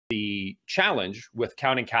The challenge with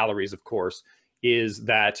counting calories, of course, is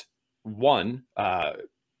that one,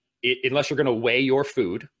 unless you're going to weigh your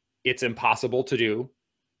food, it's impossible to do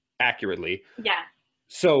accurately. Yeah.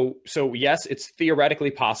 So yes, it's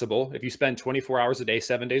theoretically possible if you spend 24 hours a day,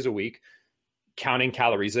 7 days a week, counting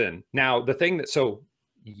calories in. Now, the thing that,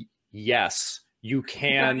 yes, you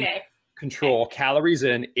can control calories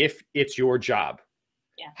in if it's your job.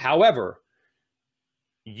 Yeah. However,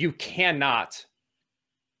 you cannot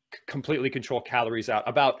completely control calories out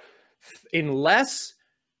unless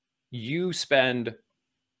you spend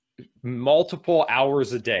multiple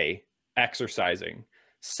hours a day exercising.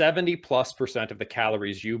 70+% of the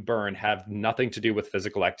calories you burn have nothing to do with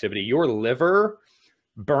physical activity. Your liver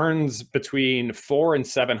burns between 400 and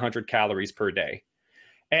 700 calories per day.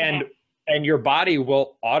 And your body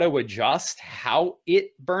will auto adjust how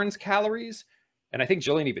it burns calories. And I think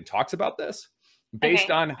Jillian even talks about this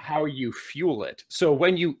based on how you fuel it. So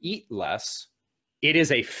when you eat less, it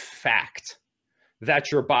is a fact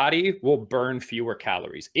that your body will burn fewer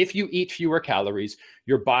calories. If you eat fewer calories,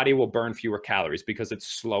 your body will burn fewer calories because it's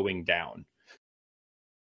slowing down.